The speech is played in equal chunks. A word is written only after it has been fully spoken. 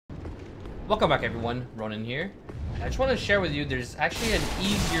Welcome back everyone, Ronin here. I just want to share with you there's actually an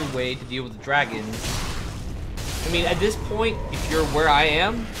easier way to deal with the dragons. I mean, at this point, if you're where I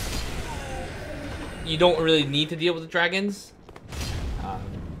am, you don't really need to deal with the dragons.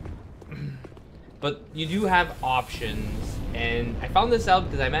 But you do have options, and I found this out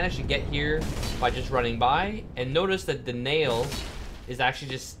because I managed to get here by just running by and noticed that the nail is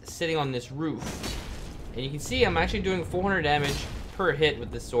actually just sitting on this roof. And you can see I'm actually doing 400 damage per hit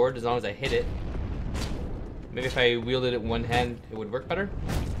with this sword as long as I hit it. Maybe if I wielded it in one hand, it would work better.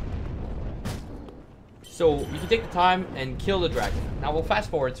 So you can take the time and kill the dragon. Now we'll fast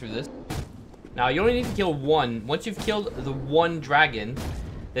forward through this. Now you only need to kill one. Once you've killed the one dragon,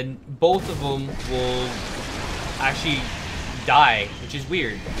 then both of them will actually die, which is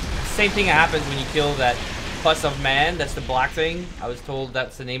weird. Same thing happens when you kill that pus of man. That's the black thing. I was told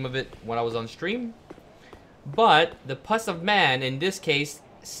that's the name of it when I was on stream. But the pus of man, in this case,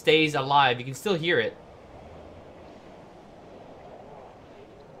 stays alive. You can still hear it.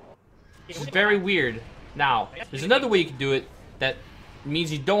 It's very weird. Now, there's another way you can do it that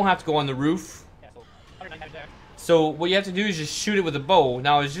means you don't have to go on the roof. So what you have to do is just shoot it with a bow.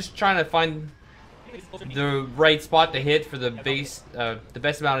 Now I was just trying to find the right spot to hit for the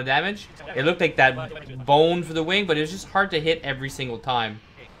best amount of damage. It looked like that bone for the wing, but it was just hard to hit every single time.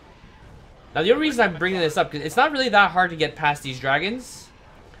 Now the only reason I'm bringing this up, because it's not really that hard to get past these dragons,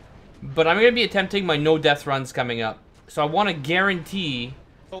 but I'm going to be attempting my no death runs coming up. So I want to guarantee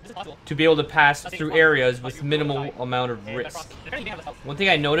to be able to pass through areas with minimal amount of risk. One thing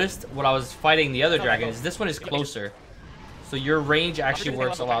I noticed when I was fighting the other dragon is this one is closer, so your range actually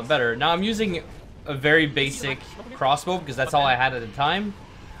works a lot better. Now I'm using a very basic crossbow because that's all I had at the time,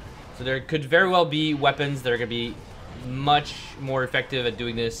 so there could very well be weapons that are going to be much more effective at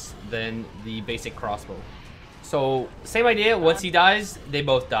doing this than the basic crossbow. So same idea, once he dies, they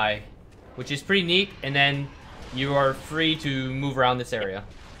both die, which is pretty neat, and then you are free to move around this area.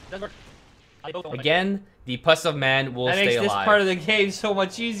 Again, the pus of man will stay alive. That makes this part of the game so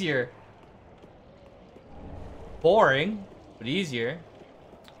much easier. Boring, but easier.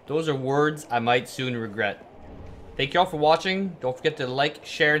 Those are words I might soon regret. Thank you all for watching. Don't forget to like,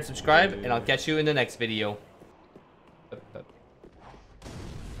 share, and subscribe, and I'll catch you in the next video.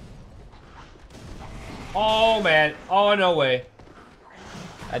 Oh man, oh no way.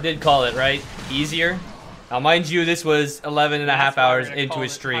 I did call it, right? Easier. Now, mind you, this was 11 and a half hours into a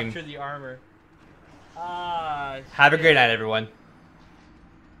stream. The armor. Have a great night, everyone.